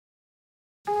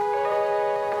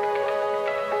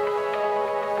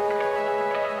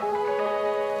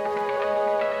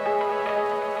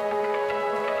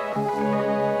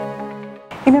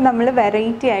ഇന്ന് നമ്മൾ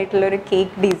വെറൈറ്റി ആയിട്ടുള്ള ഒരു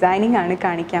കേക്ക് ഡിസൈനിങ് ആണ്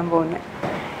കാണിക്കാൻ പോകുന്നത്.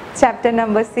 ചാപ്റ്റർ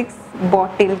നമ്പർ 6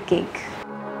 ബോട്ടിൽ കേക്ക്.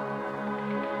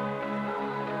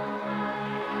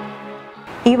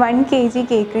 ഈ 1 kg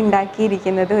കേക്ക്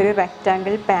ഉണ്ടാക്കിയിരിക്കുന്നത് ഒരു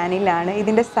റെക്റ്റാങ്കിൾ പാനിലാണ്.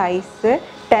 ഇതിൻ്റെ സൈസ്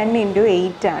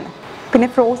 10x8 ആണ്. പിന്നെ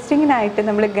ഫ്രോസ്റ്റിങ്ങിനായിട്ട്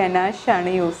നമ്മൾ ഗനാഷ് ആണ്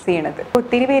യൂസ് ചെയ്യണത്.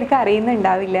 ഒത്തിരി പേർക്ക്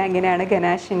അറിയുന്നുണ്ടാവില്ല എങ്ങനെയാണ്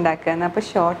ഗനാഷ് ഉണ്ടാക്കുകയെന്ന്. അപ്പോൾ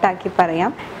ഷോർട്ടാക്കി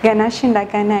പറയാം. ഗനാഷ്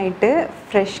ഉണ്ടാക്കാനായിട്ട്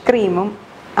ഫ്രഷ് ക്രീമും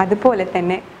അതുപോലെ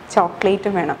തന്നെ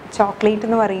ചോക്ലേറ്റും വേണം. ചോക്ലേറ്റ്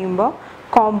എന്ന് പറയുമ്പോൾ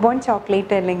കോമ്പൗണ്ട്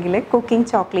ചോക്ലേറ്റ് അല്ലെങ്കിൽ കുക്കിംഗ്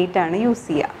ചോക്ലേറ്റ് ആണ് യൂസ്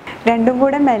ചെയ്യുക. രണ്ടും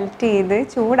കൂടെ മെൽറ്റ് ചെയ്ത്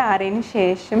ചൂടാറിയതിന്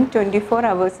ശേഷം 24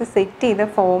 hours സെറ്റ് ചെയ്ത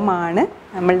ഫോമാണ്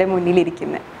നമ്മളുടെ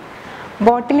മുന്നിലിരിക്കുന്നത്.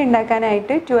 ബോട്ടിൽ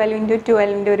ഉണ്ടാക്കാനായിട്ട്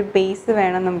 12x12 ഒരു ബേസ്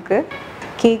വേണം നമുക്ക്.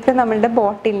 കേക്ക് നമ്മളുടെ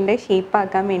ബോട്ടിലിൻ്റെ ഷേപ്പ്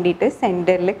ആക്കാൻ വേണ്ടിയിട്ട്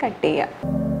സെൻറ്ററിൽ കട്ട് ചെയ്യാം.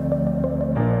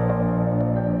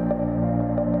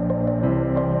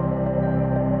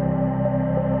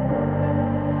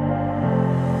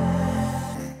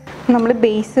 നമ്മൾ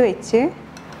ബേസ് വെച്ച്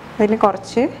അതിൽ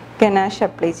കുറച്ച് ഗനാഷ്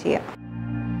അപ്ലൈ ചെയ്യാം.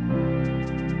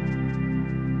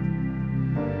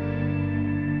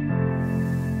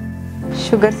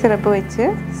 ഷുഗർ സിറപ്പ് വെച്ച്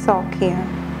സോക്ക് ചെയ്യാം.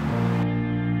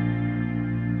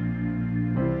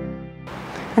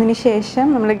 അതിനുശേഷം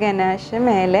നമ്മൾ ഗനാഷ്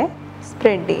മേലെ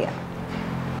സ്പ്രെഡ് ചെയ്യാം.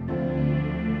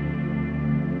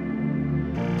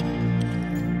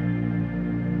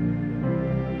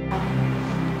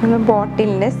 നമ്മൾ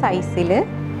ബോട്ടിലിൻ്റെ സൈസിൽ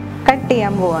കട്ട്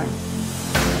ചെയ്യാൻ പോവാണ്.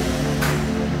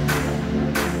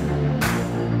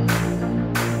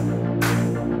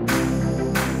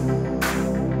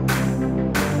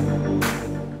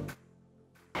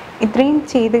 ഇത്രയും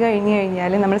ചെയ്ത്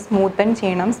കഴിഞ്ഞാൽ നമ്മൾ സ്മൂത്തൻ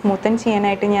ചെയ്യണം. സ്മൂത്തൻ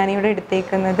ചെയ്യാനായിട്ട് ഞാനിവിടെ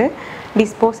എടുത്തേക്കുന്നത്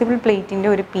ഡിസ്പോസിബിൾ പ്ലേറ്റിൻ്റെ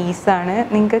ഒരു പീസാണ്.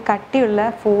 നിങ്ങൾക്ക് കട്ടിയുള്ള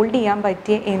ഫോൾഡ് ചെയ്യാൻ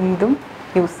പറ്റിയ എന്തും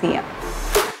യൂസ് ചെയ്യാം.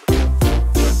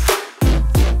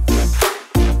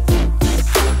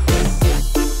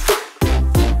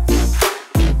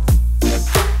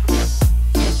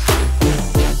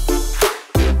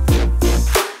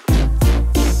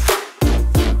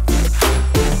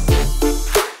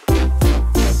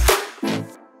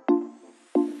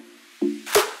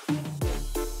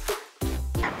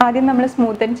 ആദ്യം നമ്മൾ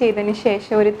സ്മൂത്തൻ ചെയ്തതിന്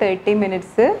ശേഷം ഒരു 30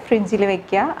 minutes ഫ്രിഡ്ജിൽ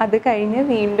വെക്കുക. അത് കഴിഞ്ഞ്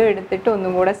വീണ്ടും എടുത്തിട്ട്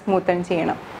ഒന്നും കൂടെ സ്മൂത്തൻ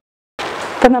ചെയ്യണം.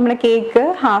 അപ്പോൾ നമ്മൾ കേക്ക്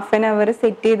 1/2 hour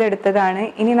സെറ്റ് ചെയ്തെടുത്തതാണ്.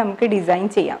 ഇനി നമുക്ക് ഡിസൈൻ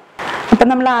ചെയ്യാം. അപ്പം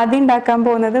നമ്മൾ ആദ്യം ഉണ്ടാക്കാൻ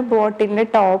പോകുന്നത് ബോട്ടിലിൻ്റെ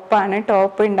ടോപ്പാണ്.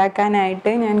 ടോപ്പ്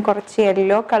ഉണ്ടാക്കാനായിട്ട് ഞാൻ കുറച്ച്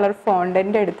യെല്ലോ കളർ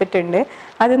ഫോണ്ടൻ്റ് എടുത്തിട്ടുണ്ട്.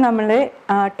 അത് നമ്മൾ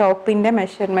ടോപ്പിൻ്റെ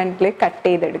മെഷർമെൻറ്റിൽ കട്ട്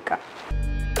ചെയ്തെടുക്കാം.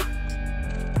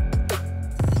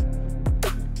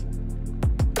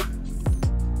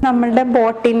 നമ്മളുടെ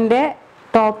ബോട്ടിലിൻ്റെ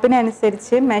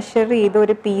ടോപ്പിനനുസരിച്ച് മെഷർ ചെയ്ത്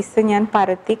ഒരു പീസ് ഞാൻ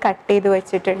പരത്തി കട്ട് ചെയ്ത്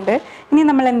വെച്ചിട്ടുണ്ട്. ഇനി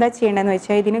നമ്മൾ എന്താ ചെയ്യേണ്ടതെന്ന്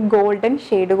വെച്ചാൽ ഇതിന് ഗോൾഡൻ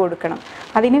ഷെയ്ഡ് കൊടുക്കണം.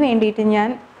 അതിന് വേണ്ടിയിട്ട്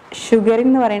ഞാൻ ഷുഗർ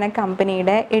എന്ന് പറയുന്ന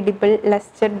കമ്പനിയുടെ എഡിബിൾ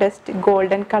ലസ്റ്റർ ഡസ്റ്റ്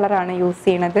ഗോൾഡൻ കളറാണ് യൂസ്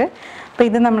ചെയ്യണത്. അപ്പോൾ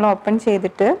ഇത് നമ്മൾ ഓപ്പൺ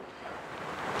ചെയ്തിട്ട്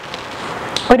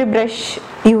ഒരു ബ്രഷ്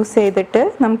യൂസ് ചെയ്തിട്ട്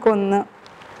നമുക്കൊന്ന്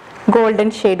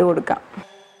ഗോൾഡൻ ഷെയ്ഡ് കൊടുക്കാം.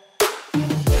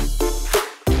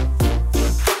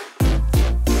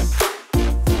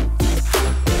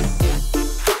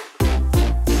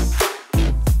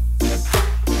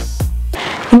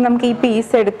 നമുക്ക് ഈ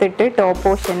പീസ് എടുത്തിട്ട് ടോപ്പ്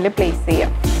പോർഷനിൽ പ്ലേസ്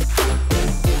ചെയ്യാം.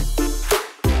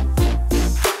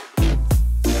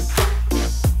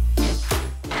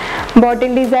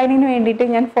 ബോട്ടിൽ ഡിസൈനിന് വേണ്ടിയിട്ട്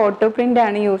ഞാൻ ഫോട്ടോ പ്രിൻ്റ്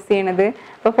ആണ് യൂസ് ചെയ്യണത്.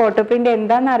 അപ്പോൾ ഫോട്ടോ പ്രിൻ്റ്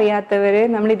എന്താണെന്ന് അറിയാത്തവർ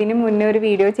നമ്മൾ ഇതിന് മുന്നേ ഒരു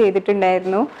വീഡിയോ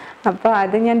ചെയ്തിട്ടുണ്ടായിരുന്നു. അപ്പോൾ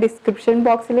അത് ഞാൻ ഡിസ്ക്രിപ്ഷൻ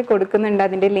ബോക്സിൽ കൊടുക്കുന്നുണ്ട്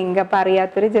അതിൻ്റെ ലിങ്ക്. അപ്പോൾ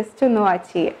അറിയാത്തവർ ജസ്റ്റ് ഒന്ന്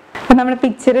വാച്ച് ചെയ്യുക. അപ്പോൾ നമ്മൾ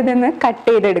പിക്ചർ ഇതൊന്ന് കട്ട്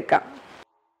ചെയ്തെടുക്കാം.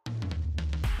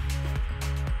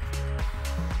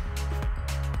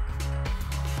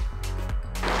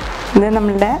 ഇത്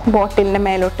നമ്മളുടെ ബോട്ടിലിൻ്റെ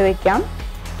മേലോട്ട് വെക്കാം.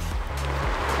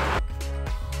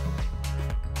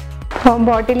 അപ്പോൾ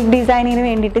ബോട്ടിൽ ഡിസൈനിന്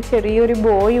വേണ്ടിയിട്ട് ചെറിയൊരു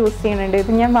ബോ യൂസ് ചെയ്യുന്നുണ്ട്.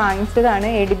 ഇത് ഞാൻ വാങ്ങിച്ചതാണ്,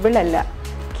 എഡിബിൾ അല്ല.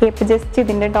 കേപ്പ് ജസ്റ്റ്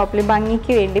ഇതിൻ്റെ ടോപ്പിൽ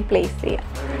ഭംഗിക്ക് വേണ്ടി പ്ലേസ് ചെയ്യാം.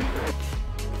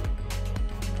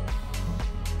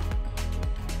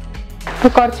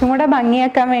 അപ്പോൾ കുറച്ചും കൂടെ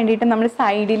ഭംഗിയാക്കാൻ വേണ്ടിയിട്ട് നമ്മൾ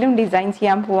സൈഡിലും ഡിസൈൻ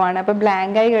ചെയ്യാൻ പോവാണ്. അപ്പോൾ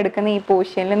ബ്ലാങ്കായി കിടക്കുന്ന ഈ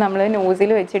പോർഷനിൽ നമ്മൾ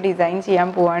നോസിൽ വെച്ച് ഡിസൈൻ ചെയ്യാൻ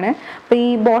പോവാണ്. അപ്പോൾ ഈ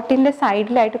ബോട്ടിലിൻ്റെ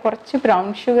സൈഡിലായിട്ട് കുറച്ച് ബ്രൗൺ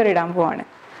ഷുഗർ ഇടാൻ പോവാണ്.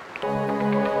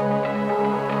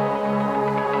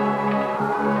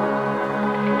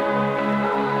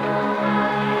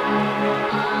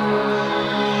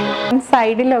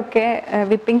 സൈഡിലൊക്കെ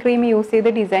വിപ്പിംഗ് ക്രീം യൂസ്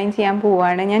ചെയ്ത് ഡിസൈൻ ചെയ്യാൻ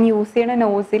പോവാണ്. ഞാൻ യൂസ് ചെയ്യുന്ന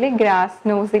നോസിൽ ഗ്രാസ്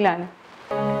നോസിലാണ്.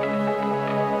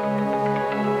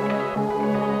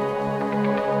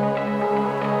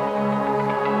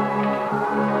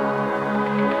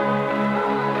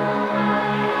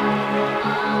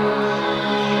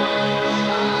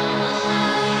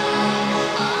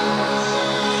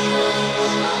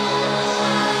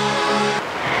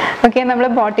 ഓക്കെ, നമ്മൾ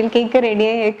ബോട്ടിൽ കേക്ക് റെഡി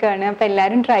ആയേക്കാണ്. അപ്പോൾ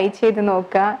എല്ലാവരും ട്രൈ ചെയ്ത്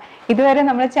നോക്കുക. ഇതുവരെ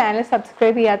നമ്മുടെ ചാനൽ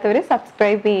സബ്സ്ക്രൈബ് ചെയ്യാത്തവർ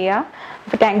സബ്സ്ക്രൈബ് ചെയ്യുക.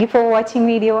 അപ്പോൾ thank you for watching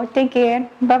video. Take care.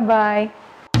 By.